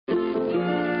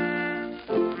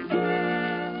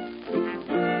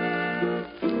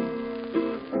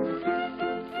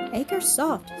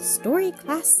AcreSoft Story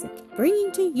Classic,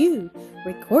 bringing to you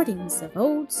recordings of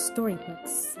old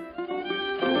storybooks.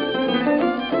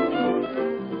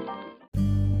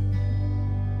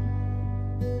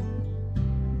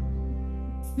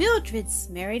 Mildred's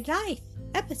Married Life,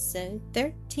 Episode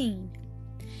 13.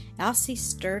 Elsie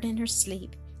stirred in her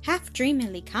sleep, half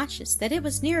dreamily conscious that it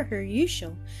was near her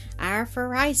usual hour for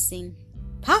rising.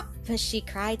 "Papa," she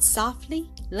cried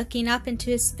softly, looking up into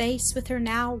his face with her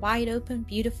now wide-open,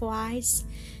 beautiful eyes.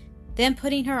 Then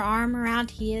putting her arm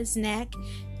around his neck,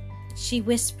 she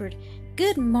whispered,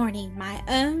 "Good morning, my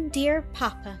own dear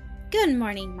Papa." "Good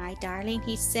morning, my darling,"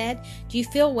 he said. "Do you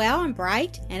feel well and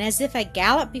bright, and as if a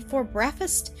gallop before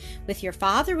breakfast with your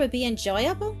father would be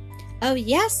enjoyable?" "Oh,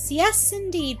 yes, yes,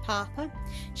 indeed, Papa,"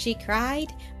 she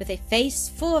cried, with a face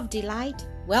full of delight.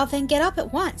 "Well, then get up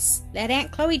at once. Let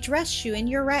Aunt Chloe dress you in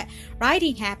your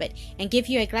riding habit and give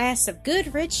you a glass of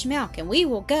good rich milk, and we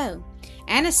will go.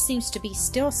 Anna seems to be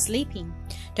still sleeping.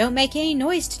 Don't make any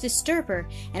noise to disturb her,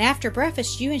 and after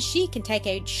breakfast you and she can take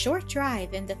a short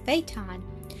drive in the phaeton."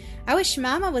 "I wish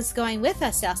Mamma was going with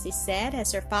us," Elsie said,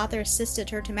 as her father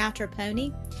assisted her to mount her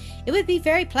pony. "It would be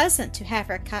very pleasant to have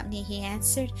her company," he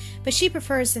answered, "but she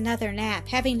prefers another nap,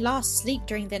 having lost sleep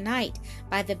during the night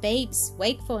by the babe's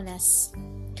wakefulness."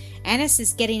 "Annis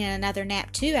is getting another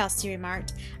nap too," Elsie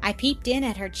remarked. "I peeped in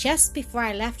at her just before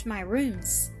I left my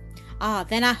rooms." "Ah,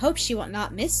 then I hope she will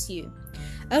not miss you."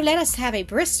 "Oh, let us have a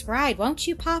brisk ride, won't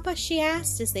you, Papa?" she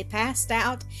asked, as they passed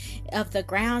out of the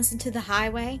grounds into the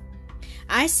highway.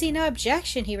 "I see no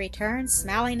objection," he returned,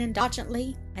 smiling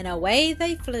indulgently, and away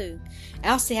they flew.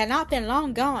 Elsie had not been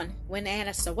long gone when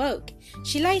Annis awoke.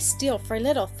 She lay still for a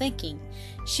little, thinking.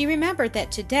 She remembered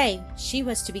that today she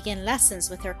was to begin lessons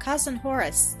with her cousin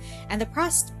Horace, and the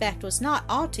prospect was not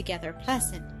altogether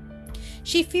pleasant.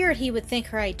 She feared he would think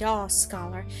her a dull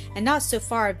scholar, and not so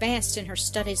far advanced in her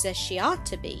studies as she ought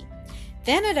to be.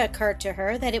 Then it occurred to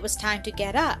her that it was time to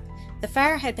get up. The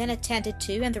fire had been attended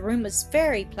to, and the room was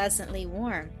very pleasantly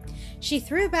warm. She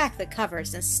threw back the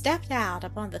covers and stepped out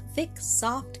upon the thick,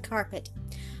 soft carpet.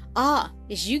 "Ah,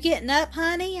 is you getting up,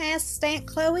 honey?" asked Aunt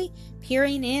Chloe,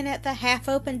 peering in at the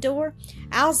half-open door.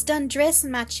 "I's done dressing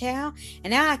my chow,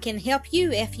 and now I can help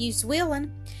you if you's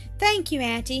willing." "Thank you,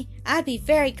 Auntie. I'd be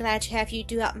very glad to have you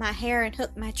do up my hair and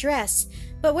hook my dress.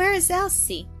 But where is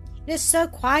Elsie? It is so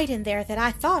quiet in there that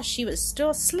I thought she was still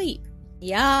asleep."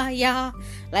 "Ya,"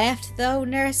 laughed the old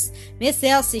nurse. "Miss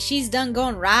Elsie, she's done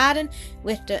gone riding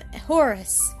with the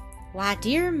Horace." "Why,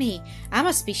 dear me, I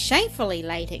must be shamefully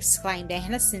late," exclaimed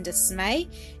Annis in dismay,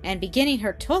 and beginning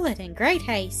her toilet in great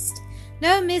haste.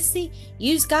 "No, missy,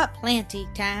 you's got plenty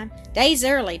time. Day's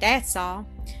early, that's all."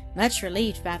 Much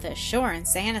relieved by the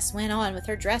assurance, Annis went on with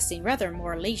her dressing rather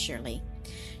more leisurely.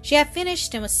 She had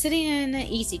finished and was sitting in an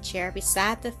easy-chair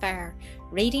beside the fire,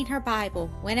 reading her Bible,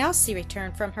 when Elsie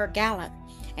returned from her gallop,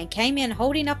 and came in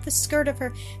holding up the skirt of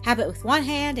her habit with one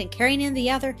hand and carrying in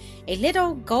the other a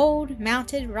little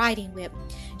gold-mounted riding-whip.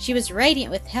 She was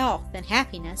radiant with health and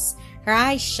happiness, her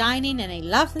eyes shining and a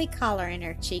lovely color in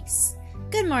her cheeks.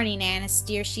 "Good morning, Annis,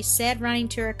 dear," she said, running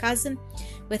to her cousin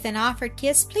with an offered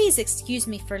kiss. "Please excuse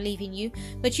me for leaving you,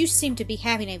 but you seem to be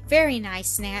having a very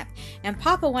nice nap, and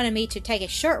Papa wanted me to take a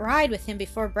short ride with him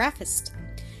before breakfast."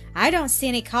 "I don't see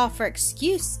any call for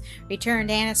excuse," returned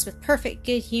Annis with perfect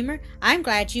good humor. "I'm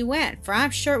glad you went, for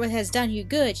I'm sure it has done you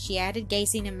good," she added,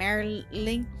 gazing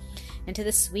admiringly into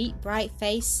the sweet, bright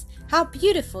face. "How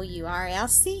beautiful you are,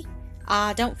 Elsie."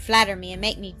 "Ah, don't flatter me and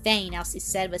make me vain," Elsie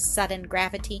said with sudden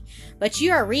gravity. "But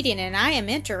you are reading, and I am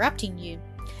interrupting you."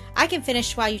 "I can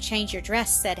finish while you change your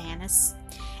dress," said Annis.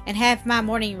 "And have my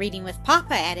morning reading with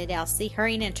Papa," added Elsie,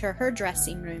 hurrying into her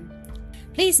dressing room.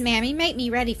 "Please, Mammy, make me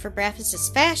ready for breakfast as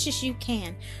fast as you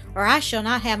can, or I shall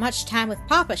not have much time with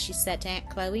Papa," she said to Aunt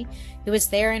Chloe, who was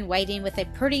there in waiting with a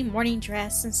pretty morning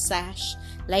dress and sash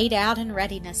laid out in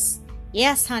readiness.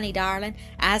 "Yes, honey, darling,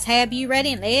 I's have you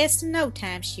ready in less than no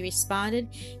time," she responded,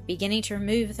 beginning to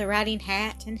remove the riding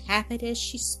hat and habit as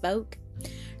she spoke.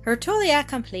 Her toilette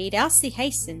complete, Elsie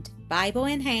hastened, Bible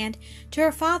in hand, to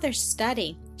her father's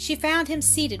study. She found him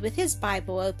seated with his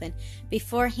Bible open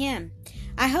before him.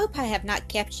 "I hope I have not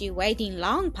kept you waiting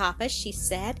long, Papa," she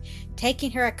said,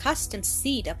 taking her accustomed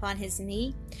seat upon his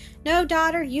knee. "No,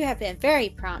 daughter, you have been very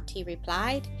prompt," he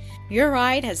replied. "Your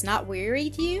ride has not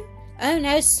wearied you?" "Oh,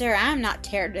 no, sir, I am not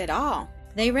tired at all."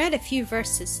 They read a few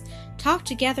verses, talked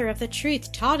together of the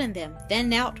truth taught in them, then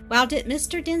knelt while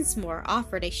Mr. Dinsmore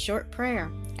offered a short prayer.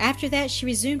 After that she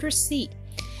resumed her seat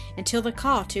until the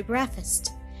call to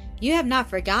breakfast. You have not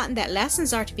forgotten that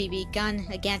lessons are to be begun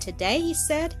again today, he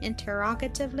said,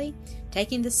 interrogatively,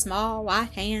 taking the small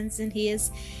white hands in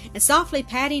his, and softly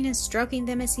patting and stroking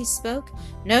them as he spoke.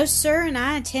 No, sir, and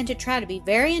I intend to try to be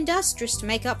very industrious to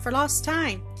make up for lost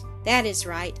time. That is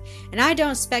right, and I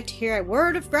don't expect to hear a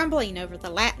word of grumbling over the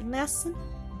Latin lesson.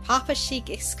 Papa, she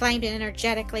exclaimed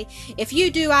energetically, if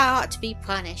you do, I ought to be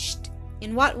punished.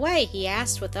 In what way? He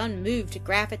asked with unmoved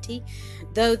gravity,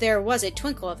 though there was a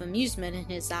twinkle of amusement in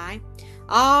his eye.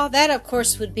 Ah, that of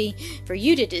course would be for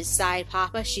you to decide,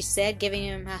 Papa, she said, giving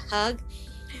him a hug.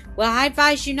 Well, I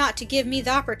advise you not to give me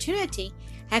the opportunity.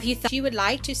 Have you thought you would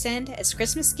like to send as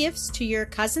Christmas gifts to your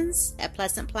cousins at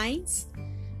Pleasant Plains?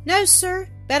 No, sir.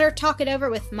 Better talk it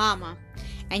over with Mamma.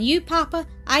 And you, Papa,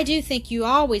 I do think you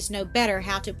always know better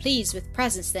how to please with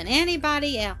presents than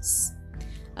anybody else.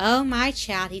 Oh, my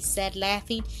child, he said,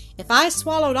 laughing, if I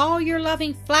swallowed all your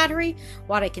loving flattery,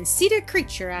 what a conceited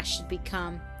creature I should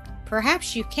become.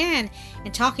 Perhaps you can,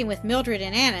 in talking with Mildred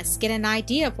and Annis, get an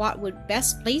idea of what would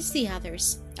best please the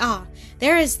others. Ah,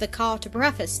 there is the call to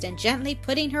breakfast, and gently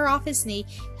putting her off his knee,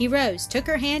 he rose, took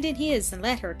her hand in his, and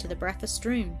led her to the breakfast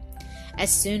room.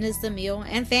 As soon as the meal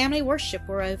and family worship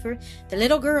were over, the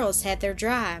little girls had their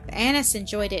drive. Annis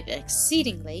enjoyed it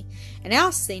exceedingly, and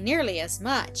Elsie nearly as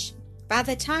much. By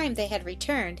the time they had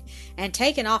returned and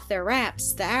taken off their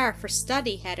wraps, the hour for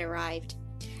study had arrived.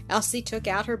 Elsie took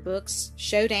out her books,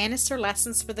 showed Annis her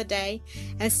lessons for the day,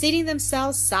 and seating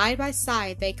themselves side by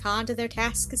side, they conned to their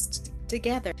tasks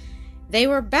together. They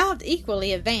were about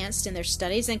equally advanced in their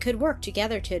studies and could work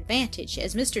together to advantage,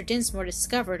 as Mr. Dinsmore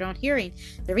discovered on hearing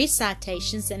the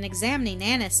recitations and examining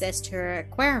Annis as to her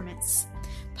acquirements.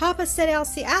 Papa, said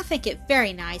Elsie, I think it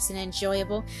very nice and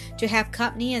enjoyable to have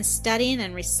company and studying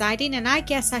and reciting, and I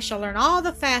guess I shall learn all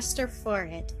the faster for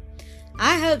it.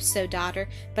 I hope so, daughter,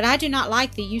 but I do not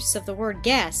like the use of the word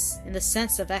guess in the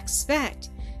sense of expect.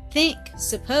 Think,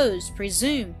 suppose,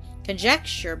 presume,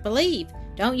 conjecture, believe.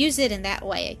 Don't use it in that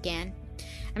way again.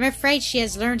 I'm afraid she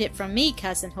has learned it from me,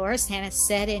 Cousin Horace, Annis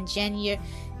said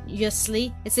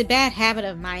ingenuously. It's a bad habit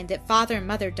of mine that father and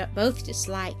mother both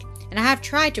dislike, and I have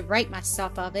tried to break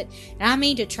myself of it, and I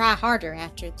mean to try harder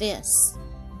after this.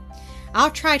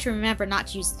 I'll try to remember not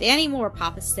to use it any more,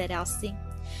 Papa, said Elsie.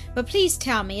 But please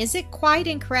tell me, is it quite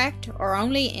incorrect or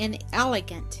only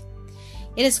inelegant?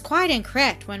 It is quite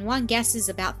incorrect when one guesses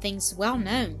about things well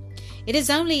known. It is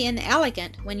only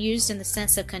inelegant when used in the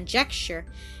sense of conjecture,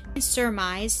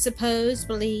 surmise, suppose,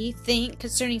 believe, think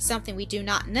concerning something we do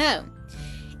not know.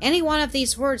 Any one of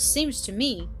these words seems to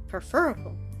me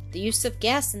preferable. The use of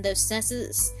guess in those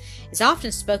senses is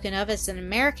often spoken of as an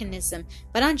Americanism,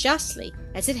 but unjustly,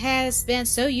 as it has been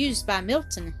so used by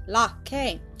Milton,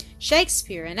 Locke,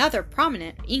 Shakespeare, and other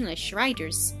prominent English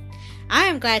writers. I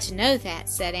am glad to know that,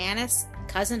 said Annis.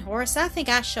 Cousin Horace, I think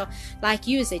I shall like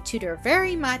you as a tutor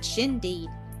very much indeed.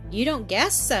 You don't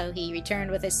guess so, he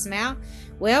returned with a smile.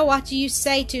 Well, what do you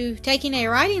say to taking a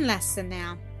writing lesson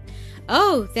now?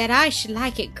 Oh, that I should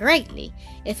like it greatly,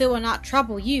 if it will not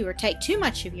trouble you or take too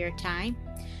much of your time.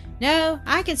 No,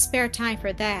 I can spare time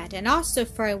for that, and also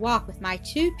for a walk with my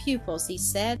two pupils, he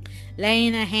said,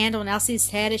 laying a hand on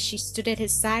Elsie's head as she stood at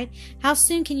his side. How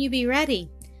soon can you be ready?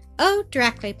 Oh,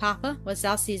 directly, Papa, was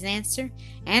Elsie's answer.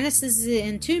 Annis is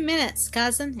in 2 minutes,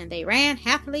 cousin, and they ran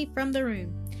happily from the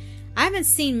room. I haven't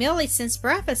seen Milly since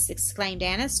breakfast, exclaimed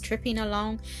Annis, tripping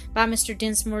along by Mr.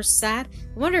 Dinsmore's side.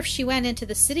 I wonder if she went into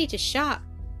the city to shop.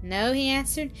 No, he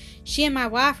answered. She and my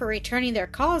wife are returning their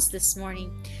calls this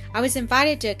morning. I was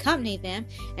invited to accompany them,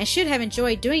 and should have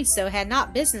enjoyed doing so had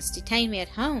not business detained me at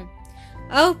home.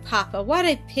 Oh, Papa, what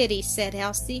a pity, said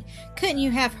Elsie. Couldn't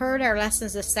you have heard our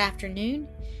lessons this afternoon?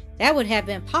 That would have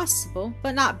been possible,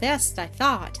 but not best, I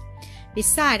thought.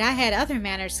 Besides, I had other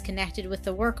matters connected with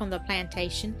the work on the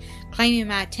plantation, claiming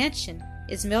my attention.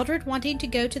 Is Mildred wanting to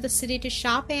go to the city to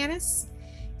shop, Annis?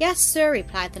 Yes, sir,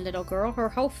 replied the little girl, her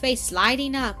whole face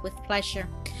lighting up with pleasure.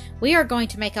 We are going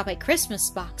to make up a Christmas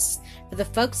box for the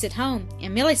folks at home,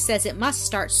 and Milly says it must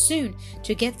start soon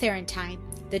to get there in time.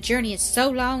 The journey is so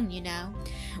long, you know.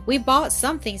 We bought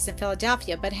some things in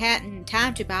Philadelphia, but hadn't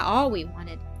time to buy all we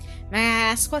wanted. May I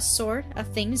ask what sort of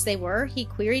things they were? He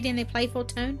queried in a playful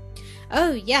tone.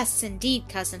 Oh, yes, indeed,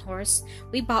 Cousin Horace.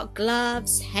 We bought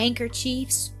gloves,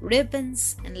 handkerchiefs,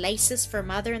 ribbons, and laces for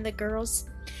Mother and the girls,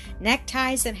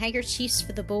 neckties and handkerchiefs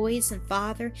for the boys and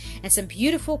Father, and some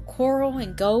beautiful coral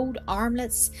and gold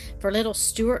armlets for little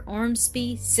Stuart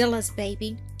Ormsby, Zilla's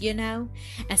baby, you know,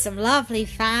 and some lovely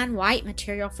fine white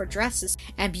material for dresses,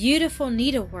 and beautiful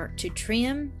needlework to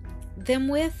trim them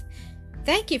with.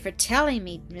 "Thank you for telling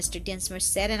me," Mr. Dinsmore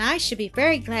said, "and I should be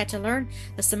very glad to learn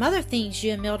of some other things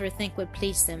you and Mildred think would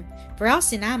please them, for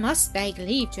Elsie and I must beg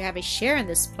leave to have a share in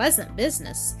this pleasant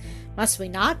business. Must we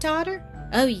not, daughter?"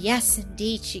 "Oh, yes,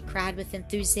 indeed," she cried with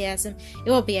enthusiasm. "It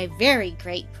will be a very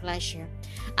great pleasure.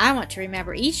 I want to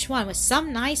remember each one with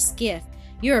some nice gift."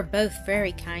 "You are both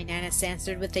very kind," Annis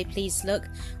answered with a pleased look.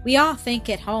 "We all think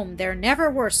at home there never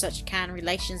were such kind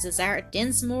relations as our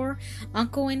Dinsmore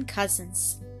uncle and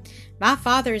cousins." "My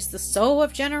father is the soul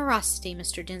of generosity,"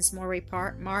 Mr. Dinsmore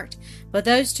remarked, "but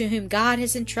those to whom God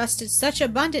has entrusted such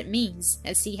abundant means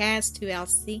as he has to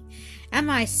Elsie and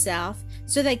myself,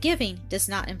 so that giving does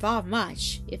not involve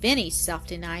much, if any,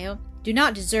 self-denial, do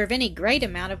not deserve any great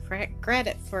amount of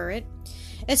credit for it,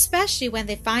 especially when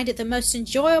they find it the most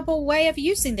enjoyable way of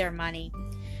using their money."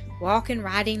 Walk and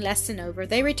riding lesson over,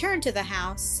 they returned to the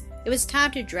house. It was time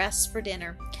to dress for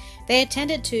dinner. They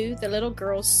attended to, the little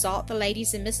girls sought the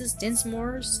ladies in Mrs.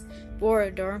 Dinsmore's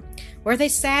boudoir, where they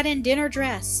sat in dinner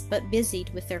dress, but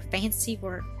busied with their fancy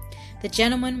work. The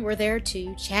gentlemen were there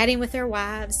too, chatting with their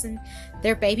wives and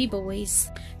their baby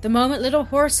boys. The moment little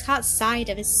Horace caught sight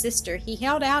of his sister, he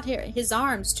held out his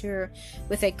arms to her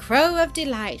with a crow of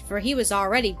delight, for he was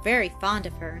already very fond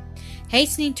of her.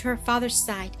 Hastening to her father's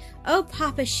side, "Oh,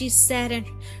 papa," she said in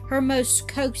her most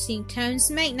coaxing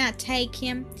tones, "make not take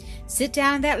him. Sit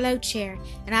down in that low chair,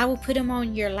 and I will put him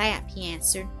on your lap," he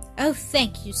answered. "Oh,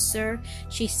 thank you, sir,"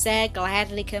 she said,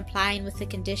 gladly complying with the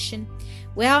condition.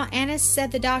 "Well, Annis,"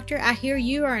 said the doctor, "I hear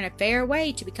you are in a fair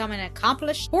way to become an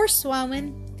accomplished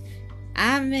horsewoman."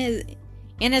 "I'm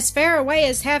in as fair a way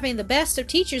as having the best of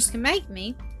teachers can make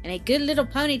me, and a good little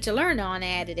pony to learn on,"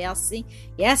 added Elsie.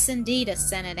 "Yes, indeed,"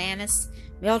 assented Annis.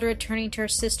 Mildred, turning to her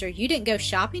sister, "You didn't go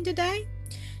shopping today?"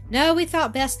 "No, we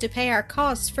thought best to pay our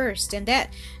calls first, and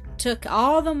that took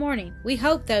all the morning. We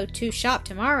hope, though, to shop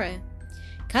tomorrow."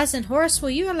 "Cousin Horace, will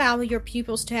you allow your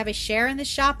pupils to have a share in the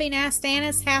shopping?" asked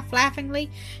Annis, half laughingly,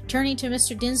 turning to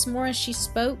Mr. Dinsmore as she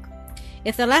spoke.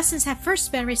 "If the lessons have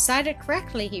first been recited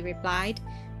correctly," he replied.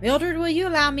 "Mildred, will you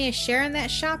allow me a share in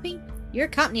that shopping?" "Your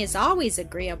company is always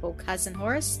agreeable, Cousin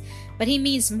Horace." "But he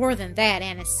means more than that,"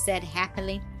 Annis said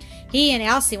happily. "He and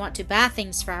Elsie want to buy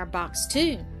things for our box,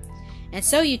 too." "And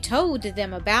so you told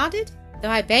them about it, though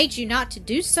I begged you not to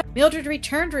do so?" Mildred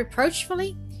returned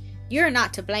reproachfully. "You are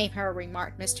not to blame her,"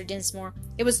 remarked Mr. Dinsmore.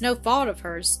 "It was no fault of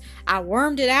hers. I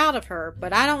wormed it out of her,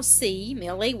 but I don't see,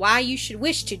 Milly, why you should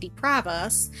wish to deprive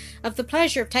us of the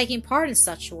pleasure of taking part in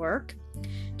such work.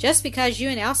 Just because you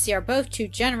and Elsie are both too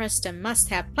generous and must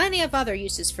have plenty of other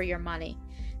uses for your money."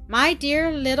 "My dear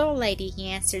little lady," he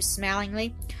answered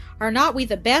smilingly, "are not we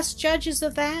the best judges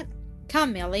of that?"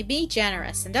 "Come, Milly, be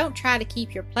generous, and don't try to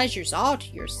keep your pleasures all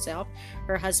to yourself,"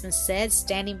 her husband said,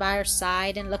 standing by her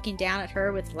side and looking down at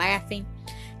her with laughing,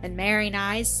 admiring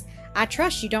eyes. "I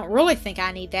trust you don't really think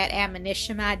I need that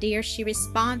admonition, my dear," she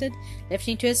responded,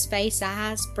 lifting to his face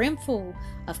eyes brimful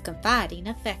of confiding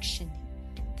affection.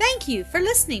 Thank you for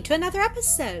listening to another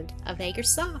episode of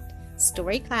AcreSoft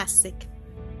Story Classic.